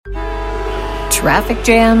Traffic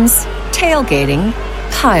jams, tailgating,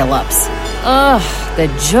 pile-ups. Ugh, the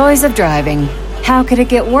joys of driving. How could it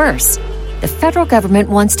get worse? The federal government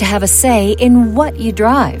wants to have a say in what you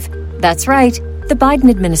drive. That's right. The Biden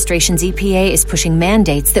administration's EPA is pushing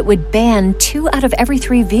mandates that would ban 2 out of every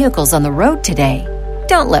 3 vehicles on the road today.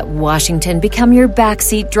 Don't let Washington become your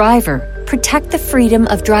backseat driver. Protect the freedom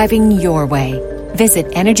of driving your way. Visit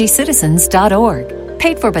EnergyCitizens.org.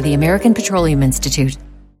 Paid for by the American Petroleum Institute.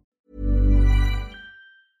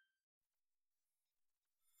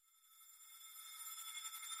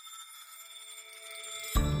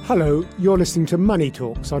 Hello, you're listening to Money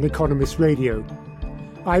Talks on Economist Radio.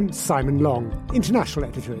 I'm Simon Long, International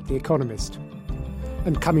Editor at The Economist.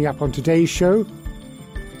 And coming up on today's show,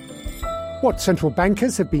 what central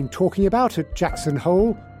bankers have been talking about at Jackson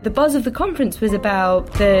Hole. The buzz of the conference was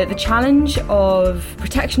about the challenge of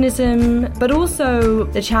protectionism, but also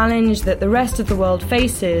the challenge that the rest of the world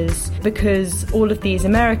faces because all of these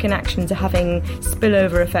American actions are having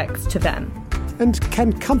spillover effects to them. And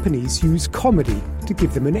can companies use comedy to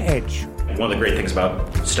give them an edge? One of the great things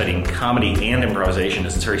about studying comedy and improvisation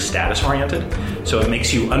is it's very status-oriented. So it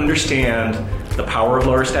makes you understand the power of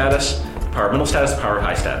lower status, the power of middle status, the power of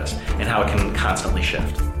high status, and how it can constantly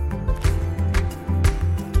shift.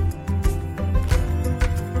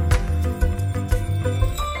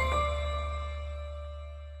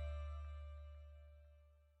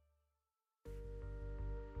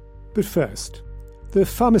 But first, the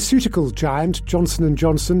pharmaceutical giant Johnson &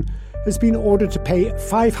 Johnson has been ordered to pay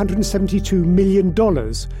 $572 million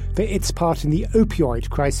for its part in the opioid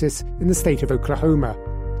crisis in the state of Oklahoma.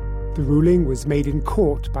 The ruling was made in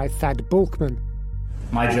court by Thad Bulkman.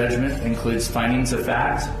 My judgment includes findings of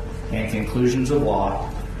fact and conclusions of law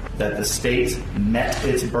that the state met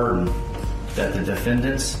its burden, that the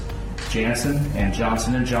defendants, Janssen and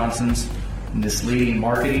Johnson & Johnson's misleading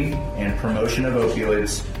marketing and promotion of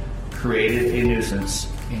opioids created a nuisance,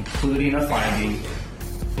 including a finding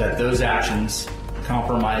that those actions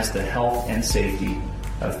compromised the health and safety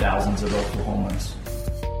of thousands of Oklahomans.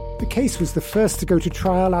 The case was the first to go to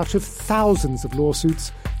trial out of thousands of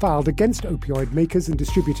lawsuits filed against opioid makers and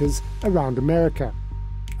distributors around America.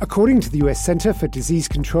 According to the US Centre for Disease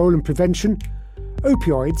Control and Prevention,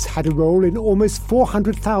 opioids had a role in almost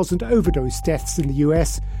 400,000 overdose deaths in the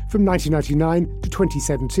US from 1999 to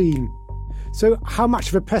 2017. So how much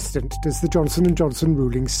of a precedent does the Johnson & Johnson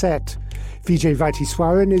ruling set? Vijay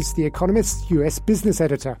Vaitheeswaran is The Economist's US business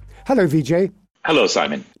editor. Hello, Vijay. Hello,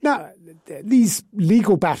 Simon. Now, these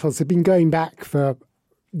legal battles have been going back for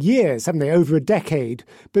years, haven't they? Over a decade.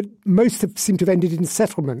 But most seem to have ended in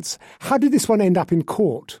settlements. How did this one end up in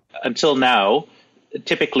court? Until now,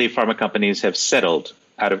 typically pharma companies have settled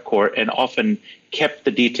out of court and often kept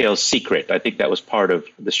the details secret. I think that was part of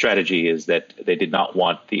the strategy, is that they did not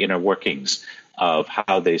want the inner workings of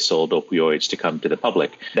how they sold opioids to come to the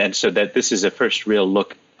public. And so that this is a first real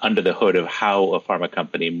look under the hood of how a pharma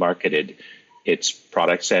company marketed its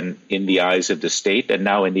products, and in the eyes of the state and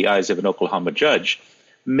now in the eyes of an Oklahoma judge,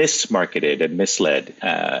 mismarketed and misled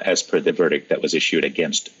as per the verdict that was issued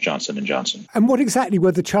against Johnson & Johnson. And what exactly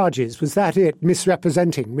were the charges? Was that it?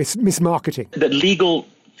 Misrepresenting, mismarketing? The legal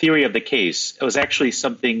theory of the case was actually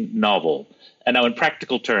something novel. And now in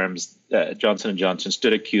practical terms, Johnson & Johnson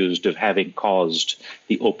stood accused of having caused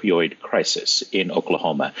the opioid crisis in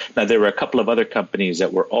Oklahoma. Now, there were a couple of other companies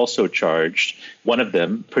that were also charged. One of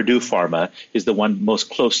them, Purdue Pharma, is the one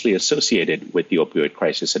most closely associated with the opioid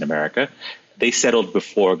crisis in America. They settled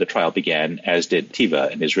before the trial began, as did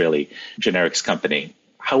Teva, an Israeli generics company.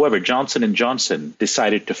 However, Johnson & Johnson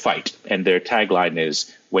decided to fight, and their tagline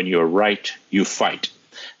is, "When you're right, you fight."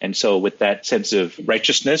 And so with that sense of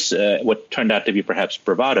righteousness, what turned out to be perhaps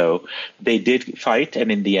bravado, they did fight,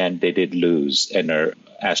 and in the end, they did lose and are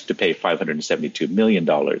asked to pay $572 million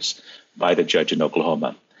by the judge in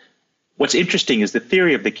Oklahoma. What's interesting is the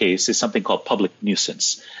theory of the case is something called public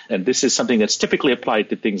nuisance. And this is something that's typically applied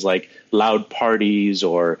to things like loud parties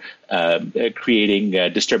or creating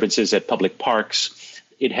disturbances at public parks.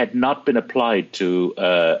 It had not been applied to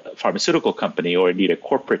a pharmaceutical company or indeed a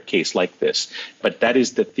corporate case like this. But that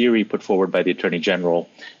is the theory put forward by the Attorney General.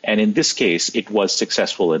 And in this case, it was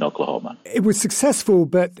successful in Oklahoma. It was successful,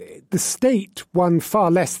 but the state won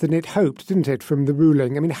far less than it hoped, didn't it, from the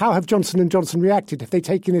ruling? I mean, how have Johnson & Johnson reacted? Have they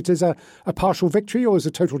taken it as a partial victory or as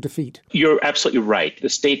a total defeat? You're absolutely right. The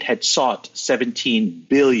state had sought $17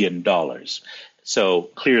 billion. So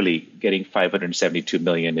clearly getting $572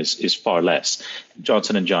 million is far less.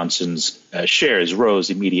 Johnson & Johnson's shares rose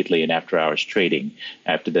immediately in after-hours trading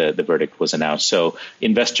after the verdict was announced. So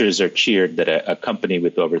investors are cheered that a company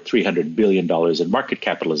with over $300 billion in market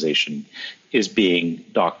capitalization is being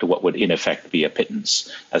docked to what would in effect be a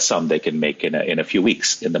pittance, a sum they can make in a few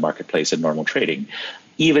weeks in the marketplace in normal trading.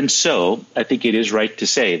 Even so, I think it is right to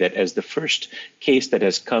say that as the first case that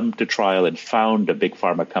has come to trial and found a big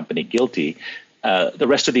pharma company guilty, the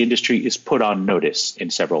rest of the industry is put on notice in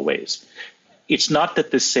several ways. It's not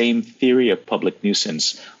that the same theory of public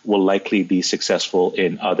nuisance will likely be successful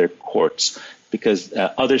in other courts, because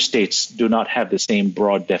other states do not have the same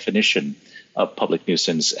broad definition of public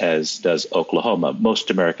nuisance as does Oklahoma.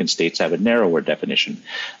 Most American states have a narrower definition.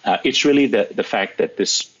 It's really the fact that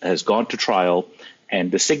this has gone to trial, and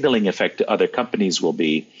the signaling effect to other companies will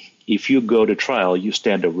be, if you go to trial, you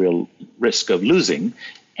stand a real risk of losing.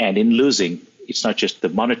 And in losing, it's not just the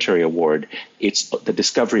monetary award, it's the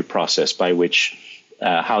discovery process by which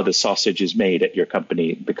how the sausage is made at your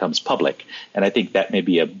company becomes public. And I think that may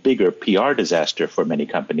be a bigger PR disaster for many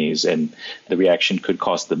companies, and the reaction could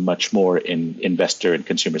cost them much more in investor and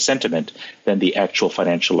consumer sentiment than the actual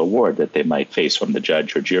financial award that they might face from the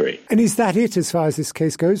judge or jury. And is that it as far as this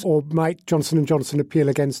case goes, or might Johnson & Johnson appeal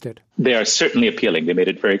against it? They are certainly appealing. They made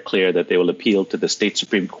it very clear that they will appeal to the state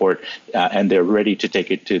Supreme Court, and they're ready to take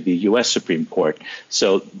it to the U.S. Supreme Court.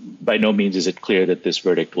 So by no means is it clear that this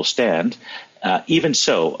verdict will stand. Even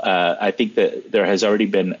so, I think that there has already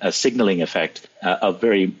been a signaling effect. A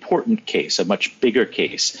very important case, a much bigger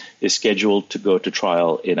case, is scheduled to go to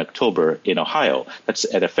trial in October in Ohio. That's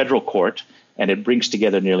at a federal court, and it brings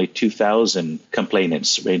together nearly 2,000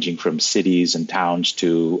 complainants ranging from cities and towns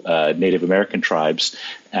to Native American tribes.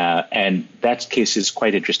 And that case is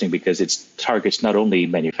quite interesting because it targets not only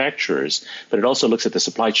manufacturers, but it also looks at the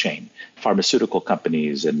supply chain, pharmaceutical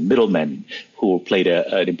companies and middlemen who played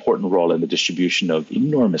an important role in the distribution of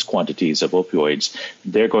enormous quantities of opioids.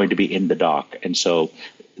 They're going to be in the dock. And so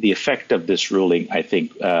the effect of this ruling, I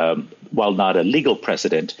think, while not a legal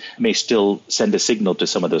precedent, may still send a signal to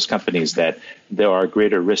some of those companies that there are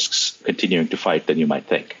greater risks continuing to fight than you might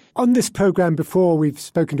think. On this program before, we've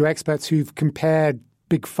spoken to experts who've compared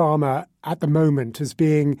Big Pharma at the moment as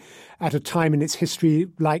being at a time in its history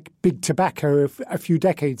like big tobacco a few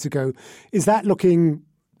decades ago. Is that looking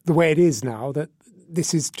the way it is now, that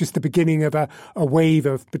this is just the beginning of a wave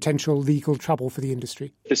of potential legal trouble for the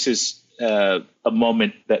industry? This is a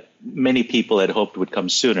moment that many people had hoped would come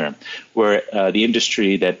sooner, where the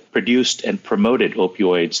industry that produced and promoted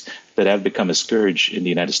opioids that have become a scourge in the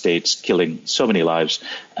United States, killing so many lives,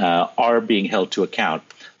 are being held to account.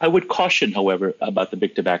 I would caution, however, about the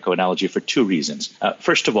big tobacco analogy for two reasons.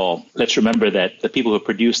 First of all, let's remember that the people who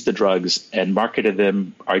produced the drugs and marketed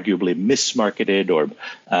them, arguably mismarketed or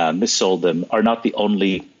missold them, are not the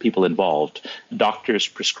only people involved. Doctors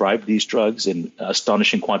prescribed these drugs in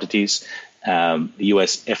astonishing quantities. The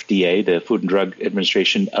U.S. FDA, the Food and Drug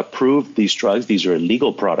Administration, approved these drugs. These are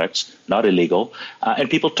illegal products, not illegal, and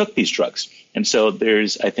people took these drugs. And so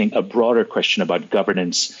there's, I think, a broader question about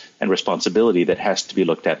governance and responsibility that has to be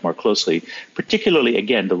looked at more closely. Particularly,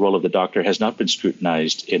 again, the role of the doctor has not been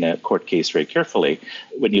scrutinized in a court case very carefully.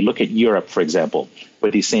 When you look at Europe, for example,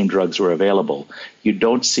 where these same drugs were available, you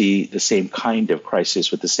don't see the same kind of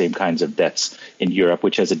crisis with the same kinds of deaths in Europe,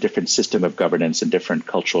 which has a different system of governance and different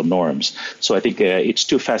cultural norms. So I think it's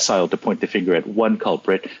too facile to point the finger at one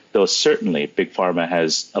culprit, though certainly Big Pharma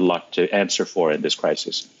has a lot to answer for in this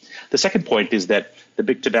crisis. The second point is that the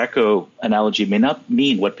big tobacco analogy may not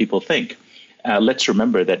mean what people think. Let's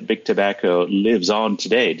remember that big tobacco lives on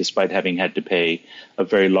today, despite having had to pay a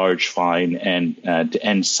very large fine and to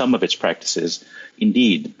end some of its practices.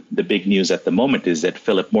 Indeed, the big news at the moment is that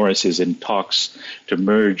Philip Morris is in talks to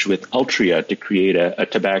merge with Altria to create a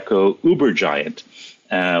tobacco uber giant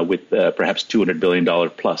with perhaps $200 billion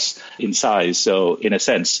plus in size. So, in a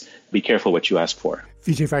sense, be careful what you ask for.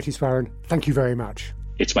 Vijay Vatiswaran, thank you very much.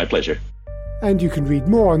 It's my pleasure. And you can read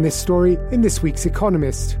more on this story in this week's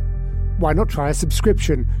Economist. Why not try a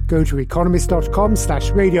subscription? Go to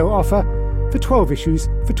economist.com/radio offer for 12 issues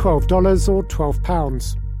for $12 or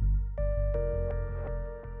 £12.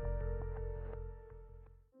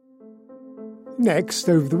 Next,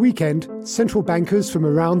 over the weekend, central bankers from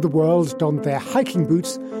around the world donned their hiking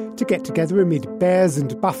boots to get together amid bears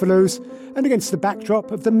and buffaloes and against the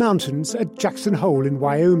backdrop of the mountains at Jackson Hole in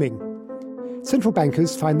Wyoming. Central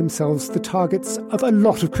bankers find themselves the targets of a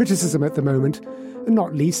lot of criticism at the moment, and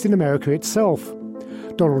not least in America itself.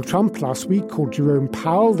 Donald Trump last week called Jerome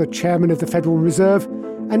Powell, the chairman of the Federal Reserve,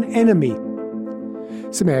 an enemy.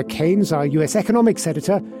 Samir Keynes, our US economics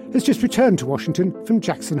editor, has just returned to Washington from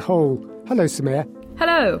Jackson Hole. Hello, Samir.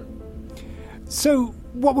 Hello. So,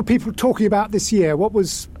 what were people talking about this year? What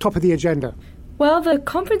was top of the agenda? Well, the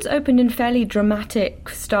conference opened in fairly dramatic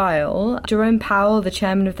style. Jerome Powell, the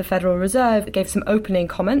chairman of the Federal Reserve, gave some opening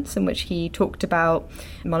comments in which he talked about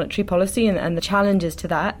monetary policy and the challenges to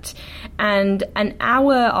that. And an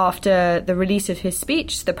hour after the release of his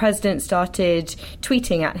speech, the president started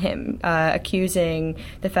tweeting at him, accusing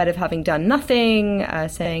the Fed of having done nothing,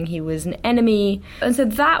 saying he was an enemy. And so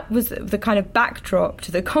that was the kind of backdrop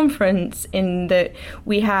to the conference, in that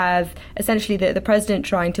we have essentially the president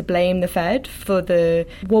trying to blame the Fed for the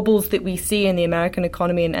wobbles that we see in the American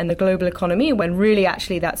economy and the global economy, when really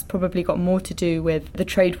actually that's probably got more to do with the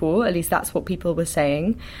trade war. At least that's what people were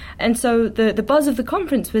saying. And so the buzz of the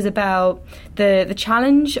conference was about the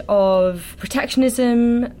challenge of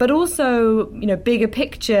protectionism, but also, bigger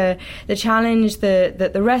picture, the challenge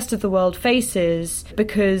that the rest of the world faces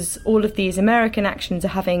because all of these American actions are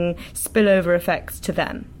having spillover effects to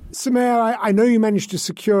them. Samir, I know you managed to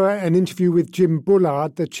secure an interview with Jim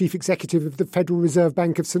Bullard, the chief executive of the Federal Reserve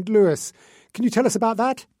Bank of St. Louis. Can you tell us about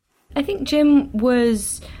that? I think Jim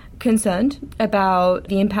was concerned about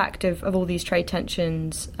the impact of all these trade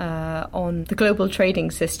tensions on the global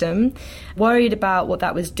trading system, worried about what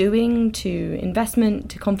that was doing to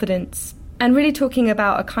investment, to confidence, and really talking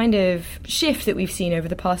about a kind of shift that we've seen over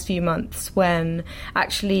the past few months, when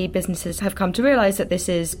actually businesses have come to realize that this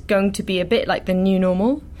is going to be a bit like the new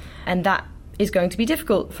normal, and that is going to be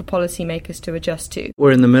difficult for policymakers to adjust to.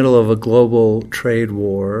 We're in the middle of a global trade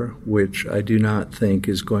war, which I do not think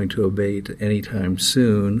is going to abate anytime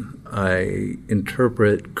soon. I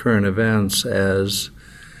interpret current events as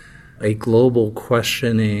a global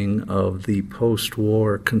questioning of the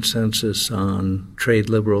post-war consensus on trade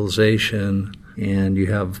liberalization, and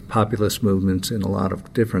you have populist movements in a lot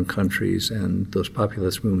of different countries, and those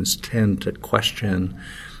populist movements tend to question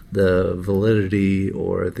the validity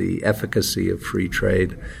or the efficacy of free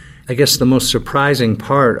trade. I guess the most surprising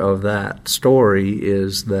part of that story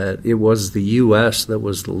is that it was the U.S. that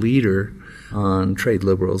was the leader on trade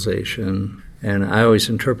liberalization. And I always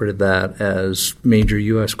interpreted that as major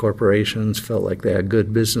U.S. corporations felt like they had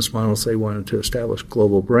good business models. They wanted to establish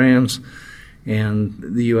global brands. And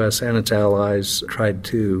the U.S. and its allies tried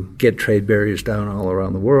to get trade barriers down all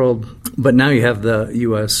around the world. But now you have the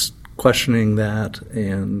U.S. questioning that,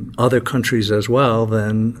 and other countries as well,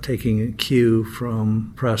 then taking a cue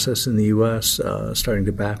from process in the U.S., starting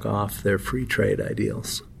to back off their free trade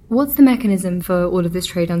ideals. What's the mechanism for all of this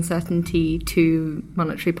trade uncertainty to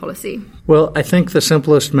monetary policy? Well, I think the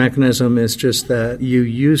simplest mechanism is just that you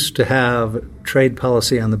used to have trade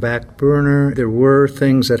policy on the back burner. There were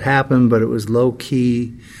things that happened, but it was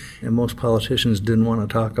low-key, and most politicians didn't want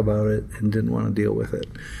to talk about it and didn't want to deal with it.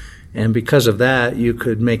 And because of that, you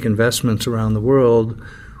could make investments around the world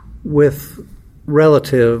with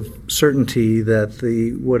relative certainty that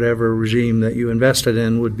the whatever regime that you invested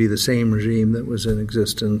in would be the same regime that was in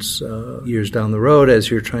existence years down the road as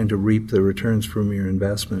you're trying to reap the returns from your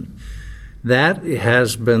investment. That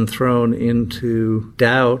has been thrown into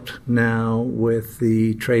doubt now with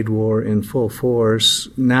the trade war in full force.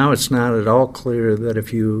 Now it's not at all clear that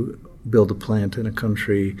if you build a plant in a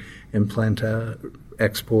country and plan to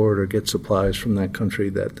export or get supplies from that country,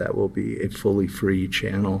 that will be a fully free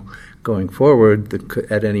channel going forward.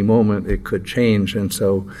 At any moment it could change, and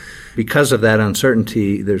so because of that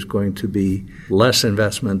uncertainty, there's going to be less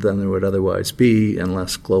investment than there would otherwise be and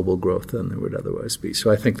less global growth than there would otherwise be. So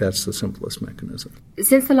I think that's the simplest mechanism.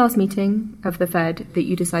 Since the last meeting of the Fed that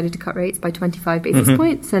you decided to cut rates by 25 basis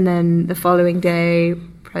points, and then the following day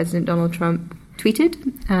President Donald Trump tweeted,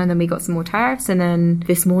 and then we got some more tariffs, and then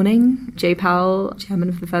this morning Jay Powell, chairman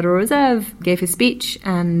of the Federal Reserve, gave his speech,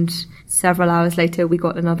 and several hours later we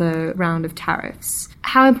got another round of tariffs.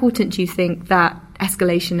 How important do you think that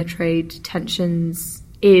escalation of trade tensions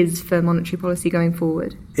is for monetary policy going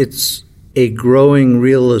forward? It's a growing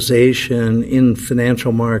realization in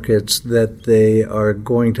financial markets that they are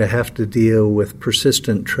going to have to deal with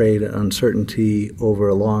persistent trade uncertainty over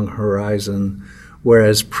a long horizon.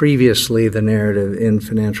 Whereas previously the narrative in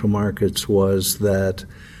financial markets was that,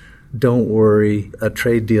 don't worry, a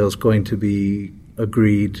trade deal is going to be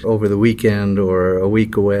agreed over the weekend or a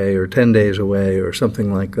week away or 10 days away or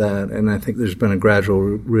something like that. And I think there's been a gradual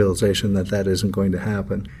realization that that isn't going to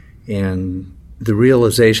happen. And the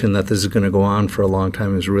realization that this is going to go on for a long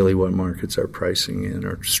time is really what markets are pricing in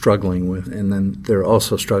or struggling with. And then they're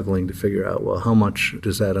also struggling to figure out, well, how much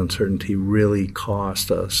does that uncertainty really cost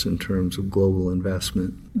us in terms of global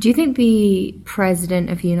investment? Do you think the President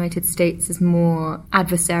of the United States' more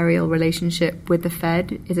adversarial relationship with the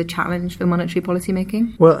Fed is a challenge for monetary policy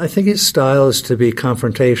making? Well, I think his style is to be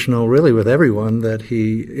confrontational really with everyone that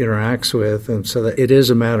he interacts with, and so that it is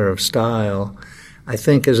a matter of style. I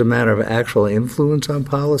think as a matter of actual influence on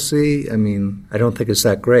policy, I don't think it's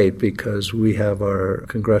that great because we have our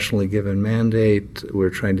congressionally given mandate.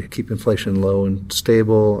 We're trying to keep inflation low and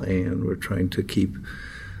stable, and we're trying to keep,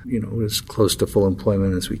 as close to full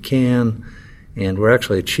employment as we can. And we're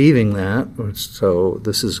actually achieving that. So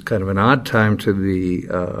this is kind of an odd time to be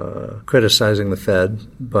criticizing the Fed.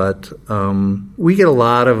 But we get a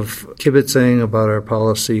lot of kibitzing about our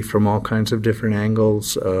policy from all kinds of different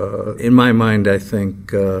angles. In my mind, I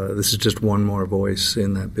think this is just one more voice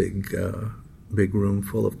in that big room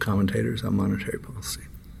full of commentators on monetary policy.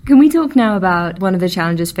 Can we talk now about one of the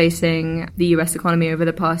challenges facing the US economy over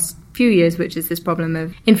the past few years, which is this problem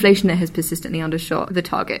of inflation that has persistently undershot the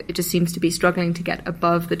target? It just seems to be struggling to get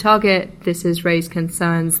above the target. This has raised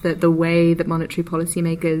concerns that the way that monetary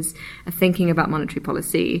policymakers are thinking about monetary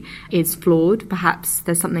policy is flawed. Perhaps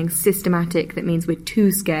there's something systematic that means we're too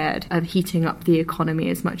scared of heating up the economy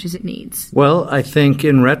as much as it needs. Well, I think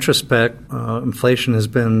in retrospect, inflation has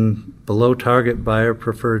been below target by our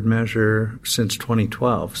preferred measure since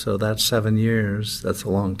 2012. So that's 7 years. That's a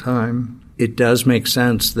long time. It does make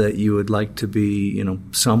sense that you would like to be,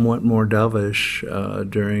 somewhat more dovish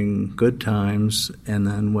during good times, and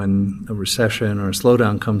then when a recession or a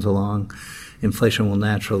slowdown comes along, inflation will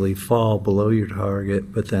naturally fall below your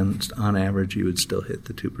target, but then on average you would still hit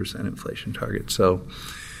the 2% inflation target. So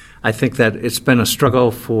I think that it's been a struggle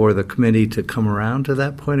for the committee to come around to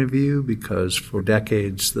that point of view because for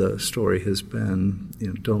decades the story has been,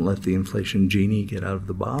 don't let the inflation genie get out of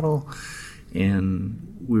the bottle. And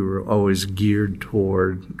we were always geared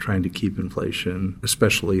toward trying to keep inflation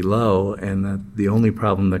especially low, and that the only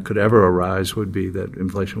problem that could ever arise would be that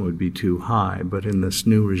inflation would be too high. But in this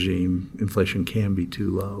new regime, inflation can be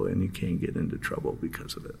too low, and you can get into trouble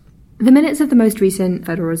because of it. The minutes of the most recent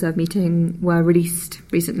Federal Reserve meeting were released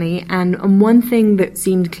recently, and one thing that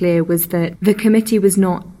seemed clear was that the committee was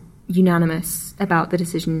not unanimous about the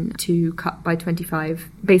decision to cut by 25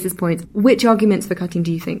 basis points. Which arguments for cutting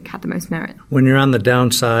do you think had the most merit? When you're on the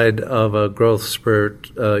downside of a growth spurt,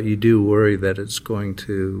 you do worry that it's going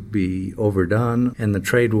to be overdone, and the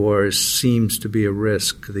trade war seems to be a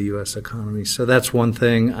risk to the U.S. economy. So that's one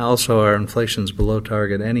thing. Also, our inflation's below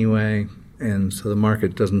target anyway. And so the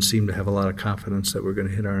market doesn't seem to have a lot of confidence that we're going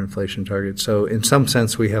to hit our inflation target. So in some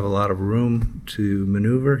sense, we have a lot of room to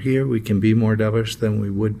maneuver here. We can be more dovish than we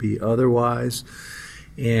would be otherwise.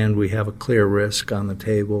 And we have a clear risk on the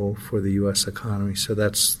table for the U.S. economy. So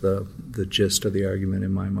that's the gist of the argument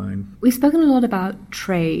in my mind. We've spoken a lot about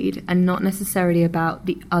trade and not necessarily about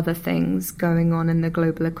the other things going on in the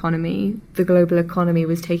global economy. The global economy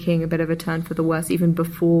was taking a bit of a turn for the worse even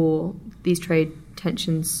before these trade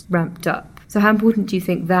tensions ramped up. So how important do you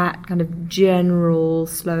think that kind of general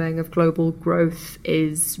slowing of global growth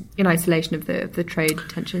is in isolation of the trade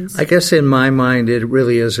tensions? I guess in my mind it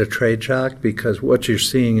really is a trade shock because what you're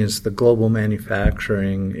seeing is the global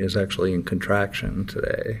manufacturing is actually in contraction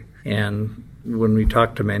today. And when we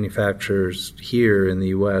talk to manufacturers here in the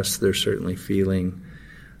U.S., they're certainly feeling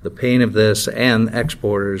the pain of this, and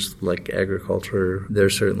exporters like agriculture, they're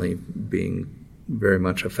certainly being very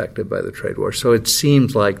much affected by the trade war. So it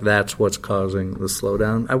seems like that's what's causing the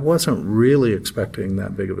slowdown. I wasn't really expecting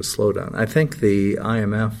that big of a slowdown. I think the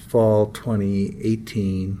IMF fall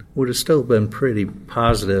 2018 would have still been pretty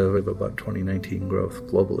positive about 2019 growth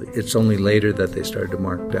globally. It's only later that they started to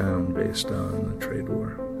mark down based on the trade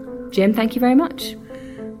war. Jim, thank you very much.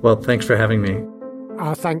 Well, thanks for having me.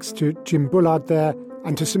 Our thanks to Jim Bullard there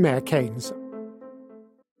and to Soumaya Keynes.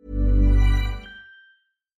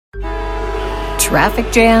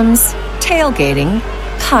 Traffic jams, tailgating,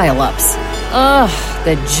 pile-ups. Ugh,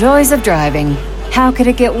 the joys of driving. How could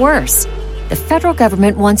it get worse? The federal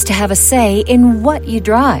government wants to have a say in what you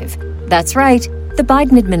drive. That's right. The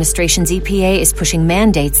Biden administration's EPA is pushing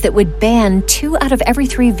mandates that would ban 2 out of every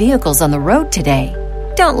 3 vehicles on the road today.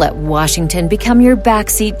 Don't let Washington become your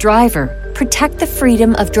backseat driver. Protect the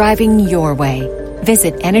freedom of driving your way.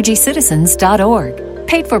 Visit EnergyCitizens.org.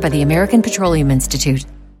 Paid for by the American Petroleum Institute.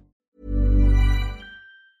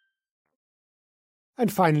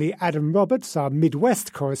 And finally, Adam Roberts, our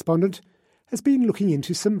Midwest correspondent, has been looking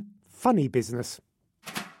into some funny business.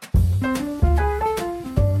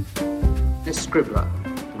 This scribbler,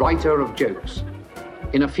 writer of jokes,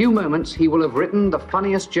 In a few moments, he will have written the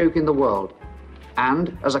funniest joke in the world.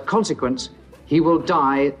 And, as a consequence, he will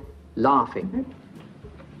die laughing.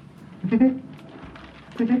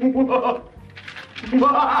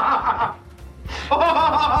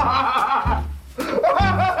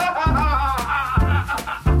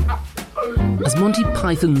 As Monty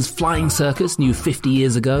Python's Flying Circus knew 50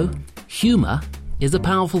 years ago, humour is a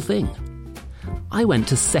powerful thing. I went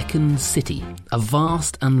to Second City, a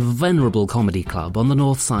vast and venerable comedy club on the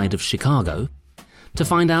north side of Chicago, to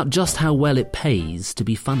find out just how well it pays to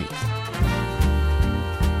be funny.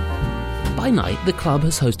 By night, the club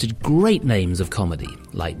has hosted great names of comedy,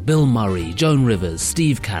 like Bill Murray, Joan Rivers,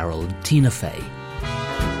 Steve Carell, Tina Fey.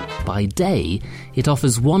 By day, it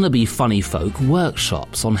offers wannabe funny folk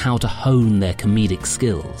workshops on how to hone their comedic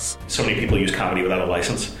skills. So many people use comedy without a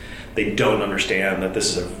license. They don't understand that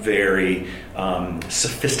this is a very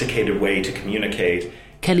sophisticated way to communicate.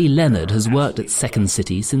 Kelly Leonard has worked at Second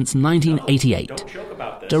City since 1988,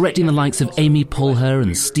 directing the likes of Amy Poehler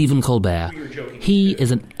and Stephen Colbert. He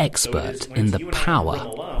is an expert in the power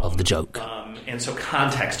of the joke. And so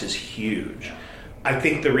context is huge. I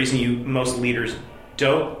think the reason most leaders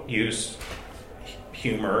don't use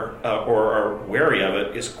humor or are wary of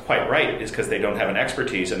it is quite right, is because they don't have an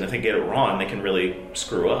expertise, and if they get it wrong, they can really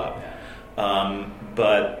screw up.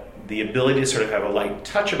 But the ability to sort of have a light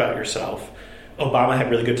touch about yourself. Obama had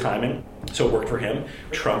really good timing, so it worked for him.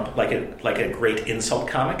 Trump, like a great insult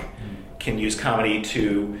comic, can use comedy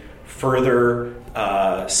to further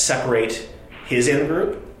separate his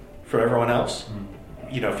in-group from everyone else.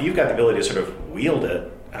 If you've got the ability to sort of wield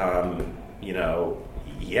it,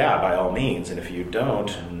 yeah, by all means. And if you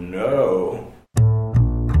don't, no.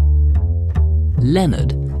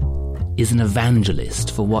 Leonard is an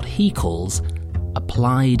evangelist for what he calls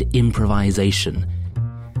applied improvisation.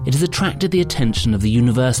 It has attracted the attention of the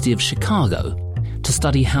University of Chicago to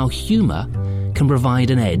study how humour can provide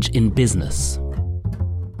an edge in business.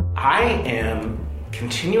 I am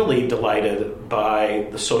continually delighted by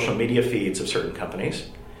the social media feeds of certain companies.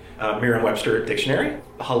 Merriam-Webster Dictionary,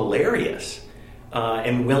 hilarious.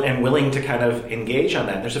 And willing to kind of engage on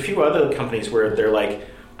that. There's a few other companies where they're like,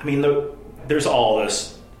 there's all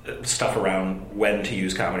this stuff around when to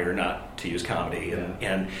use comedy or not to use comedy.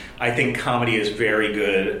 And I think comedy is very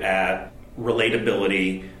good at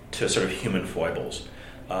relatability to sort of human foibles.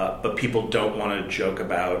 But people don't want to joke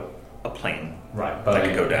about a plane that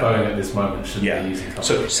could go down. Boeing at this moment shouldn't be using comedy.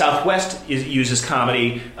 So Southwest uses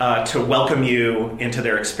comedy to welcome you into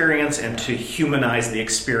their experience and to humanize the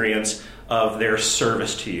experience of their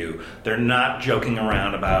service to you. They're not joking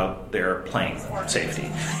around about their plane safety.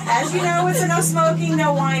 As you know, it's a no smoking,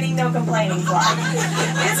 no whining, no complaining flight.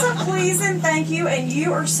 It's a please and thank you, and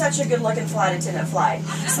you are such a good-looking flight attendant flight.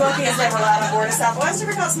 Smoking is never allowed on board of Southwest. If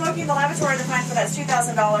you're caught smoking, the lavatory, the fine for that's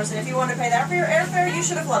 $2,000, and if you want to pay that for your airfare, you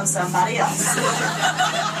should have flown somebody else.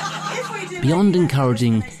 Beyond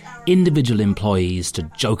encouraging individual employees to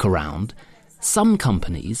joke around, some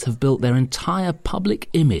companies have built their entire public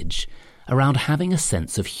image around having a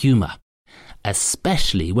sense of humour,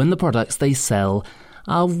 especially when the products they sell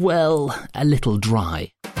are, well, a little dry.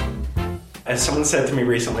 As someone said to me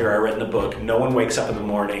recently, or I read in a book, no one wakes up in the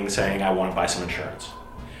morning saying, I want to buy some insurance.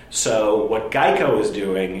 So what Geico is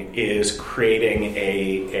doing is creating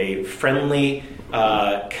a friendly,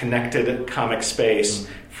 connected comic space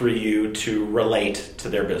for you to relate to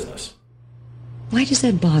their business. Why does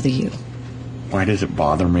that bother you? Why does it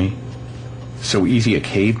bother me? So easy a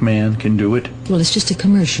caveman can do it? Well, it's just a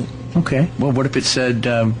commercial. Okay. Well, what if it said,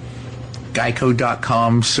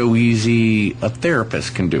 Geico.com, so easy a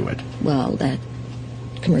therapist can do it? Well, that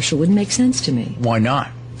commercial wouldn't make sense to me. Why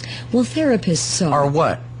not? Well, therapists are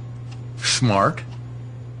what? Smart?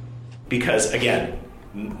 Because, again,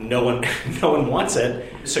 no one wants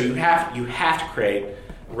it. So you have to create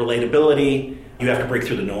relatability. You have to break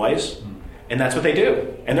through the noise. And that's what they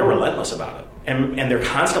do. And they're relentless about it. And they're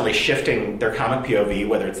constantly shifting their comic POV,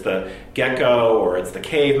 whether it's the gecko or it's the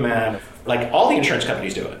caveman. Like, all the insurance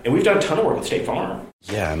companies do it. And we've done a ton of work with State Farm.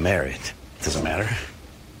 Yeah, I'm married. Doesn't matter.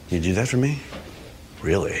 You do that for me?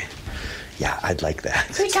 Really? Yeah, I'd like that.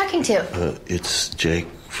 Who are you talking to? It's Jake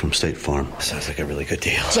from State Farm. Sounds like a really good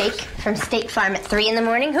deal. Jake from State Farm at 3 a.m?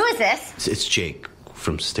 Who is this? It's Jake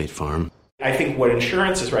from State Farm. I think what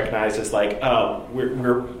insurance is recognized is like, oh,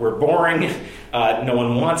 we're boring. No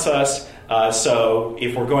one wants us. So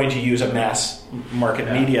if we're going to use a mass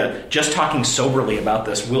market media, just talking soberly about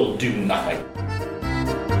this will do nothing.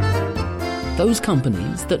 Those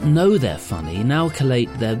companies that know they're funny now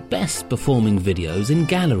collate their best performing videos in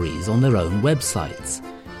galleries on their own websites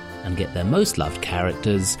and get their most loved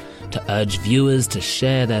characters to urge viewers to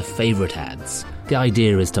share their favourite ads The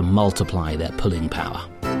idea is to multiply their pulling power.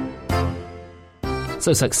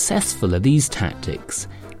 So successful are these tactics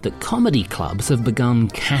that comedy clubs have begun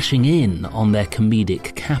cashing in on their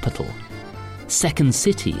comedic capital. Second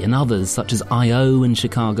City and others such as I.O. in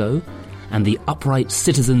Chicago and the Upright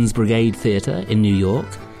Citizens Brigade Theatre in New York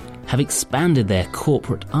have expanded their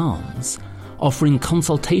corporate arms, offering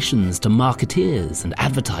consultations to marketeers and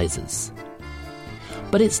advertisers.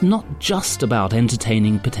 But it's not just about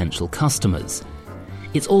entertaining potential customers.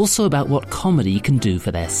 It's also about what comedy can do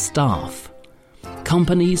for their staff.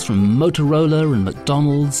 Companies from Motorola and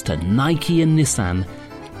McDonald's to Nike and Nissan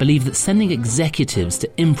believe that sending executives to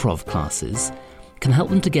improv classes can help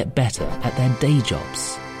them to get better at their day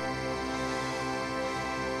jobs.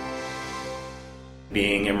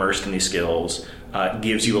 Being immersed in these skills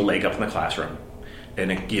gives you a leg up in the classroom,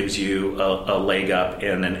 and it gives you a leg up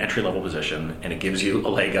in an entry-level position, and it gives you a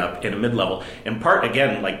leg up in a mid-level. In part,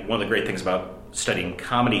 again, like one of the great things about studying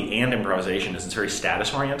comedy and improvisation is it's very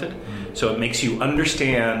status-oriented. So it makes you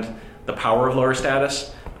understand the power of lower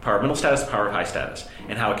status, the power of middle status, the power of high status,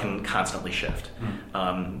 and how it can constantly shift.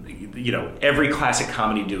 Every classic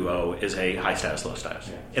comedy duo is a high status, low status.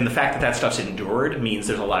 And the fact that that stuff's endured means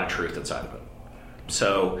there's a lot of truth inside of it.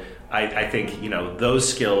 So I think, those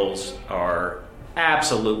skills are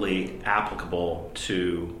absolutely applicable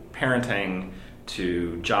to parenting,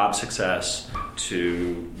 to job success,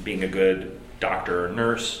 to being a good doctor or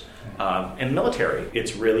nurse, and military.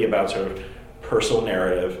 It's really about sort of personal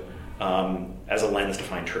narrative as a lens to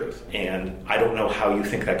find truth. And I don't know how you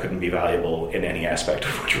think that couldn't be valuable in any aspect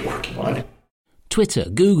of what you're working on. Twitter,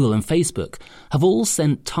 Google and Facebook have all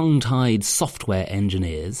sent tongue-tied software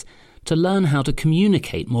engineers to learn how to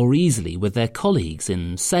communicate more easily with their colleagues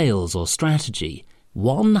in sales or strategy.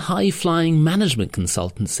 One high-flying management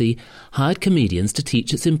consultancy hired comedians to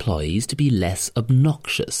teach its employees to be less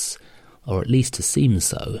obnoxious, or at least to seem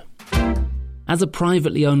so. As a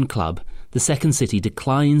privately owned club, the Second City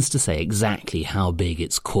declines to say exactly how big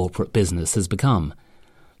its corporate business has become.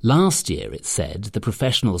 Last year, it said, the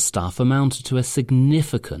professional staff amounted to a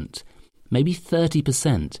significant, maybe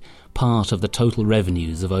 30%, part of the total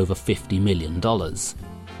revenues of over $50 million.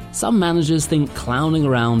 Some managers think clowning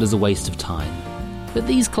around is a waste of time, but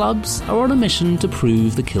these clubs are on a mission to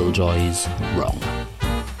prove the Killjoys wrong.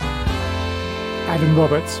 Adam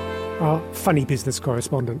Roberts, our funny business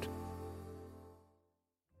correspondent.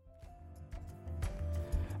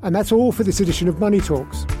 And that's all for this edition of Money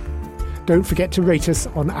Talks. Don't forget to rate us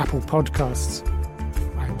on Apple Podcasts.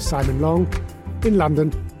 I'm Simon Long, in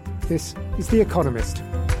London. This is The Economist.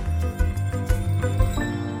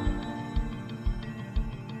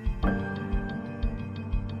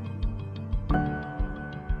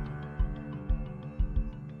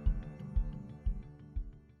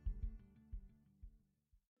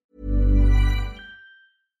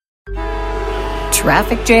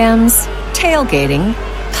 Traffic jams, tailgating,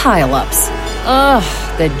 pile-ups.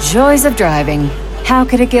 Ugh, the joys of driving. How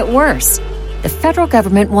could it get worse? The federal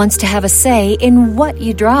government wants to have a say in what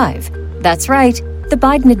you drive. That's right. The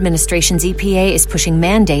Biden administration's EPA is pushing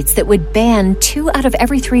mandates that would ban 2 out of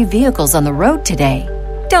every 3 vehicles on the road today.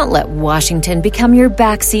 Don't let Washington become your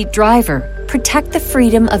backseat driver. Protect the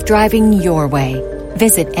freedom of driving your way.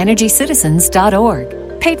 Visit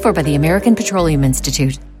EnergyCitizens.org. Paid for by the American Petroleum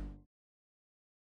Institute.